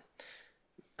like that.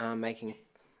 Making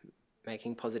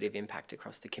positive impact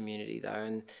across the community though,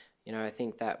 and you know, I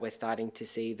think that we're starting to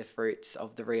see the fruits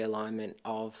of the realignment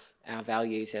of our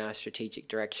values and our strategic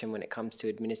direction when it comes to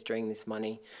administering this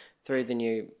money through the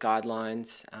new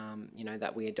guidelines, you know,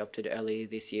 that we adopted earlier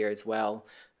this year as well.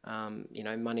 You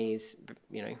know, money is,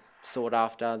 you know, sought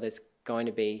after. There's going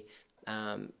to be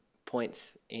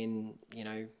points in, you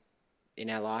know, in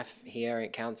our life here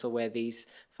at council where these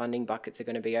funding buckets are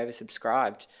going to be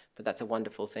oversubscribed, but that's a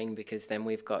wonderful thing because then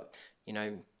we've got, you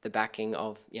know, the backing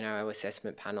of, you know, our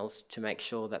assessment panels to make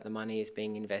sure that the money is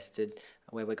being invested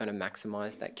where we're going to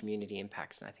maximise that community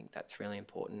impact, and I think that's really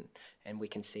important, and we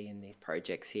can see in these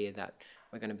projects here that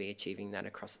we're going to be achieving that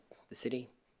across the city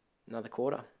another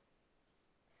quarter.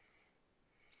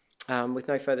 With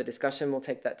no further discussion, we'll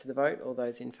take that to the vote. All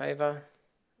those in favour?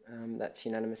 That's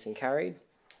unanimous and carried.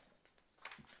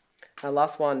 Our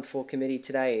last one for committee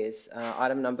today is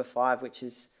item number 5, which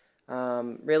is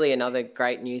really another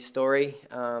great news story,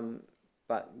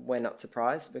 but we're not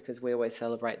surprised because we always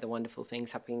celebrate the wonderful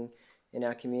things happening in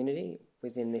our community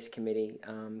within this committee.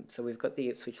 So we've got the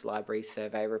Ipswich Library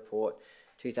Survey Report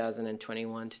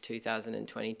 2021 to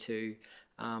 2022,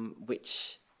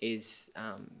 which is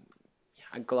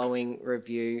a glowing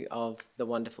review of the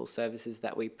wonderful services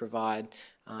that we provide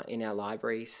in our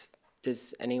libraries.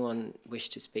 Does anyone wish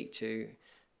to speak to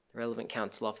the relevant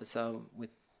council officer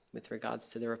with regards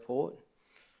to the report?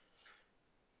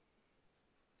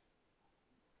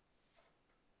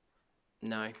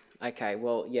 No. Okay,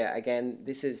 well, yeah, again,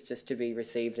 this is just to be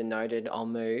received and noted. I'll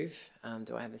move.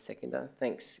 Do I have a seconder?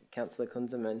 Thanks, Councillor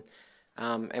Kunzelman.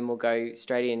 And we'll go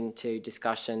straight into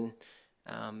discussion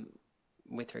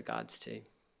with regards to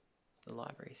the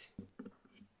libraries.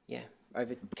 Yeah,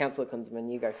 over Councillor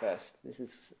Kunzelman, you go first. This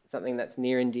is something that's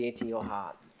near and dear to your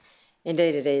heart.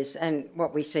 Indeed it is, and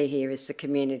what we see here is the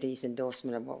community's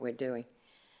endorsement of what we're doing.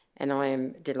 And I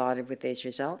am delighted with these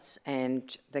results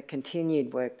and the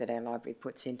continued work that our library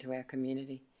puts into our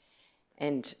community.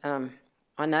 And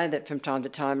I know that from time to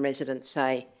time residents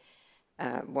say,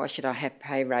 why should I have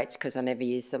pay rates because I never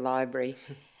use the library?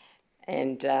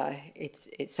 And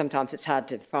sometimes it's hard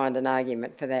to find an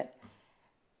argument for that,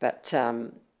 but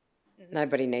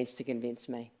nobody needs to convince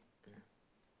me.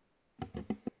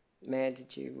 Mayor,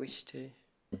 did you wish to?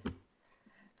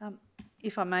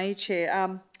 If I may,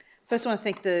 Chair, first I want to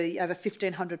thank the over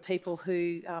 1,500 people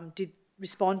who did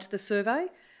respond to the survey.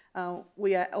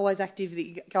 We are always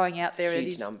actively going out there. It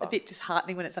is number. A bit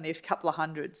disheartening when it's only a couple of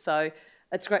hundred. So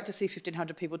it's great to see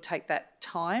 1,500 people take that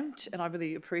time, and I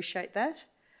really appreciate that.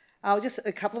 Just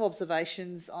a couple of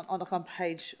observations on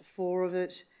page 4 of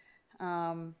it.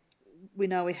 We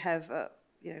know we have a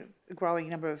growing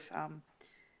number of.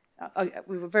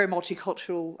 We're a very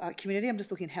multicultural community. I'm just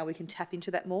looking at how we can tap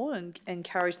into that more and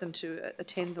encourage them to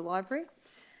attend the library.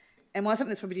 And something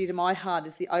that's probably dear to my heart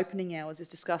is the opening hours is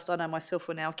discussed. I know myself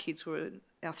when our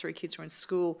 3 kids were in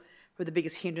school, where the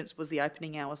biggest hindrance was the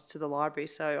opening hours to the library.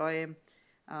 So I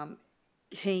am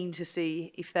keen to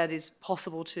see if that is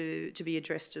possible to be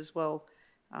addressed as well.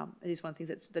 It is one of the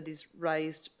things that is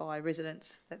raised by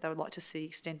residents that they would like to see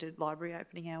extended library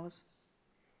opening hours,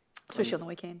 especially on the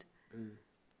weekend.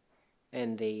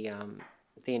 And the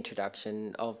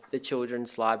introduction of the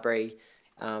children's library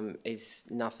is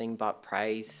nothing but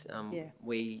praise.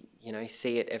 We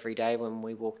see it every day when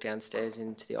we walk downstairs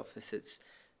into the office. It's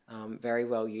very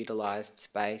well utilised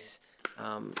space,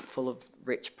 full of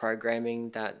rich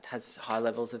programming that has high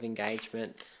levels of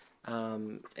engagement,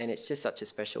 and it's just such a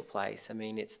special place. I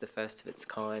mean, it's the first of its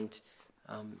kind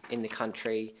in the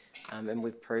country, and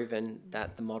we've proven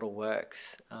that the model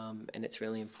works, and it's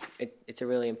a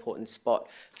really important spot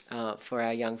for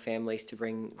our young families to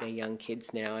bring their young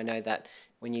kids now. I know that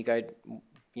when you go,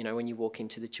 when you walk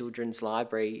into the children's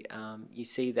library, you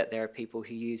see that there are people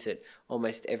who use it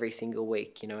almost every single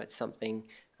week. It's something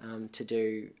to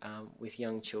do with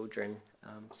young children.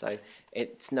 So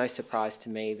it's no surprise to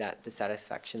me that the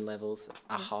satisfaction levels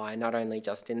are high, not only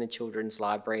just in the children's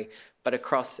library, but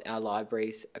across our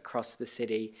libraries, across the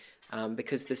city,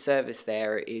 because the service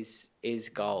there is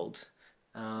gold.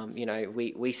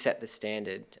 We set the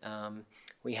standard.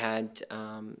 We had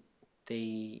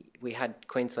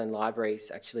Queensland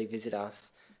Libraries actually visit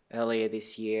us earlier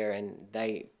this year, and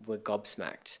they were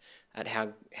gobsmacked at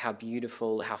how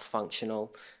beautiful, how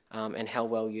functional and how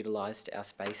well utilised our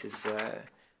spaces were.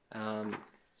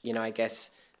 You know, I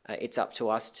guess it's up to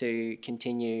us to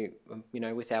continue, you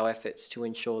know, with our efforts to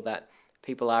ensure that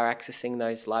people are accessing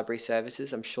those library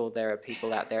services. I'm sure there are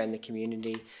people out there in the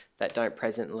community that don't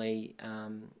presently,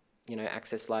 you know,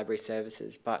 access library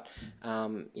services, but,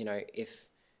 you know, if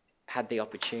had the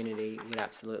opportunity, would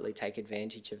absolutely take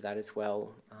advantage of that as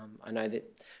well. I know that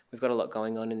we've got a lot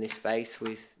going on in this space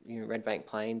with, you know, Redbank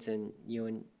Plains, and you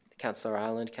and Councillor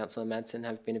Ireland, Councillor Madsen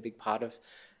have been a big part of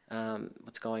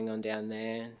what's going on down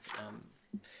there.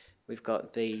 We've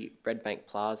got the Redbank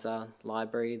Plaza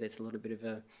Library. There's a little bit of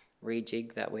a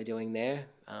rejig that we're doing there,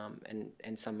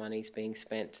 and some money's being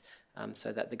spent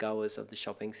so that the goers of the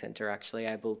shopping centre are actually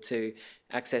able to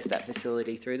access that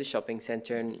facility through the shopping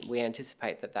centre, and we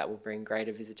anticipate that that will bring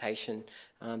greater visitation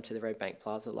to the Redbank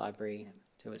Plaza Library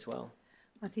too as well.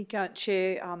 I think,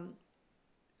 Chair,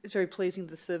 it's very pleasing,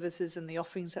 the services and the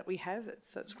offerings that we have.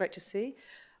 It's great to see.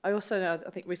 I also know, I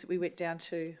think recently we went down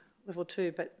to level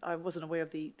 2, but I wasn't aware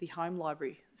of the home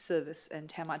library service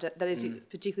and how much that is,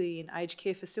 particularly in aged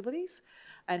care facilities,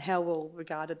 and how well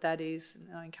regarded that is.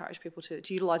 And I encourage people to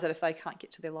utilise that if they can't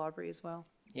get to their library as well.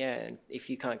 Yeah, and if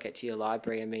you can't get to your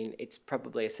library, I mean, it's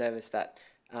probably a service that,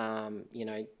 you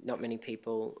know, not many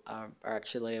people are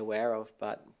actually aware of,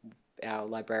 but our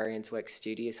librarians work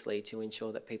studiously to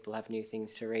ensure that people have new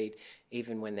things to read,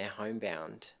 even when they're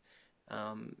homebound.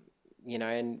 You know,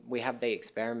 and we have the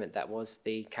experiment that was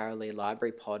the Carolee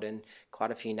Library Pod, and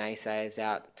quite a few naysayers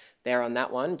out there on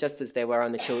that one, just as there were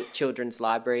on the Children's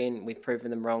Library, and we've proven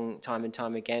them wrong time and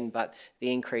time again. But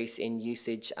the increase in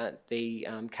usage at the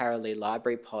Carolee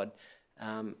Library Pod,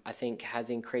 I think,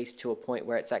 has increased to a point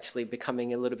where it's actually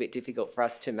becoming a little bit difficult for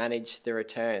us to manage the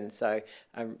return. So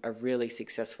a really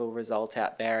successful result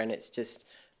out there, and it's just,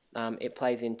 it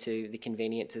plays into the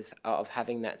conveniences of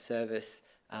having that service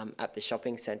at the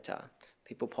shopping centre.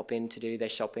 People pop in to do their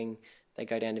shopping, they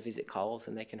go down to visit Coles,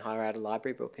 and they can hire out a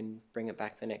library book and bring it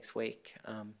back the next week.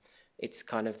 It's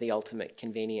kind of the ultimate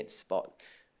convenience spot.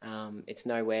 It's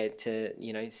nowhere to,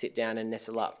 you know, sit down and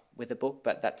nestle up with a book,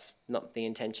 but that's not the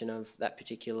intention of that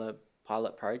particular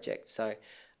pilot project. So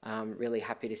really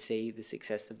happy to see the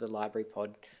success of the library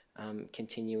pod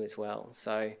continue as well.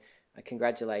 So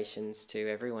congratulations to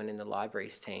everyone in the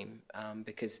libraries team,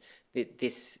 because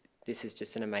this is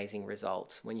just an amazing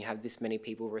result. When you have this many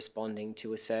people responding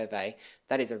to a survey,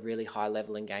 that is a really high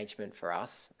level engagement for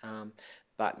us,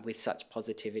 but with such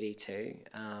positivity too.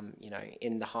 You know,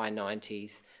 in the high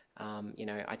 90s, you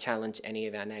know, I challenge any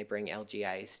of our neighbouring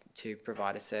LGAs to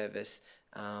provide a service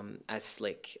as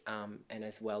slick and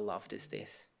as well loved as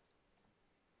this.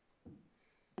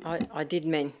 I did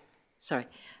mean, sorry,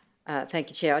 thank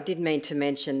you, Chair. I did mean to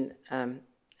mention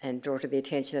and draw to the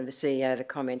attention of the CEO the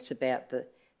comments about the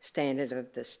standard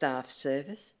of the staff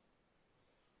service.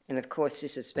 And of course,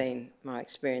 this has been my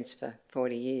experience for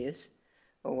 40 years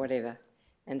or whatever.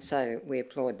 And so we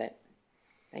applaud that.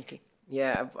 Thank you.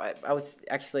 Yeah, I was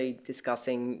actually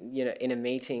discussing, you know, in a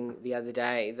meeting the other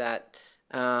day that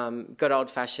good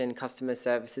old-fashioned customer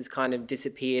service has kind of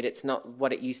disappeared. It's not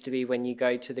what it used to be when you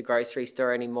go to the grocery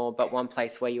store anymore, but one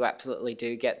place where you absolutely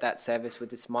do get that service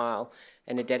with a smile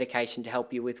and a dedication to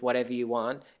help you with whatever you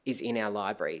want is in our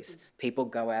libraries. People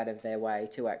go out of their way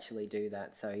to actually do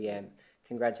that. So, yeah,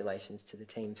 congratulations to the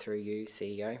team through you,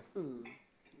 CEO.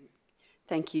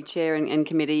 Thank you, Chair and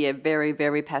Committee. A very,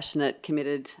 very passionate,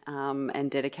 committed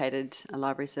and dedicated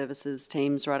library services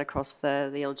teams right across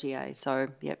the LGA. So,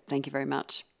 yep, thank you very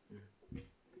much.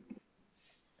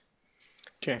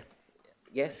 Chair.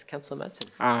 Yes, Councillor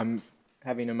Madsen.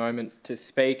 Having a moment to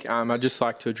speak, I'd just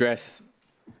like to address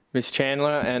Ms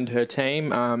Chandler and her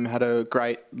team. Had a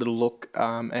great little look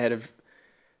ahead of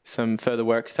some further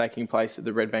works taking place at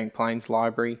the Redbank Plains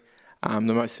Library. The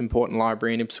most important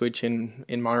library in Ipswich in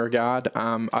my regard.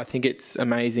 I think it's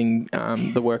amazing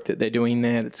the work that they're doing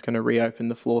there. That's going to reopen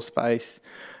the floor space,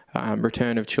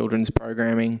 return of children's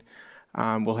programming.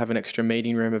 We'll have an extra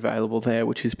meeting room available there,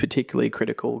 which is particularly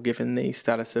critical given the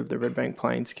status of the Redbank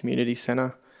Plains Community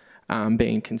Centre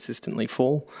being consistently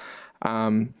full.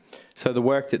 So the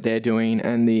work that they're doing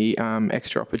and the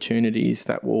extra opportunities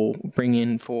that will bring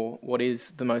in for what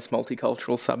is the most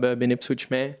multicultural suburb in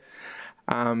Ipswich Mayor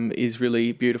is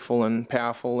really beautiful and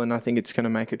powerful, and I think it's going to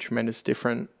make a tremendous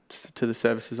difference to the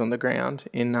services on the ground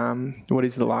in what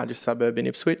is the largest suburb in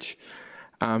Ipswich.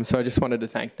 So I just wanted to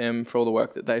thank them for all the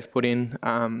work that they've put in,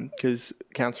 because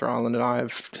Councillor Ireland and I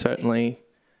have certainly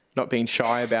not been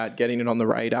shy about getting it on the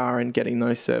radar and getting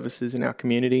those services in our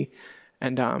community.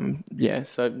 And yeah,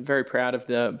 so very proud of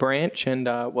the branch and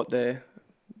what they're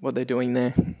doing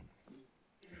there.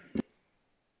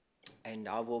 and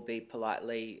I will be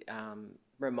politely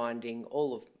reminding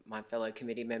all of my fellow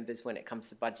committee members when it comes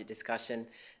to budget discussion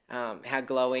how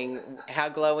glowing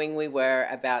we were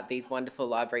about these wonderful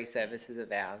library services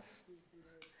of ours.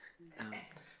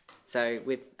 So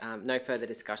with no further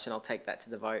discussion, I'll take that to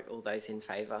the vote. All those in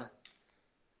favour?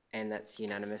 And that's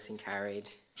unanimous and carried.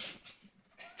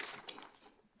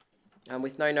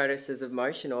 With no notices of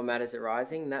motion or matters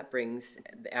arising, that brings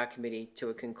our committee to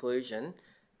a conclusion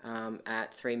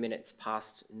at 3 minutes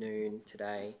past noon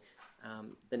today.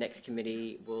 The next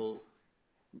committee will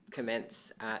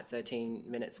commence at 13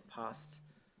 minutes past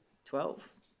 12.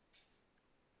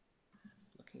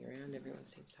 Looking around, everyone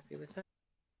seems happy with that.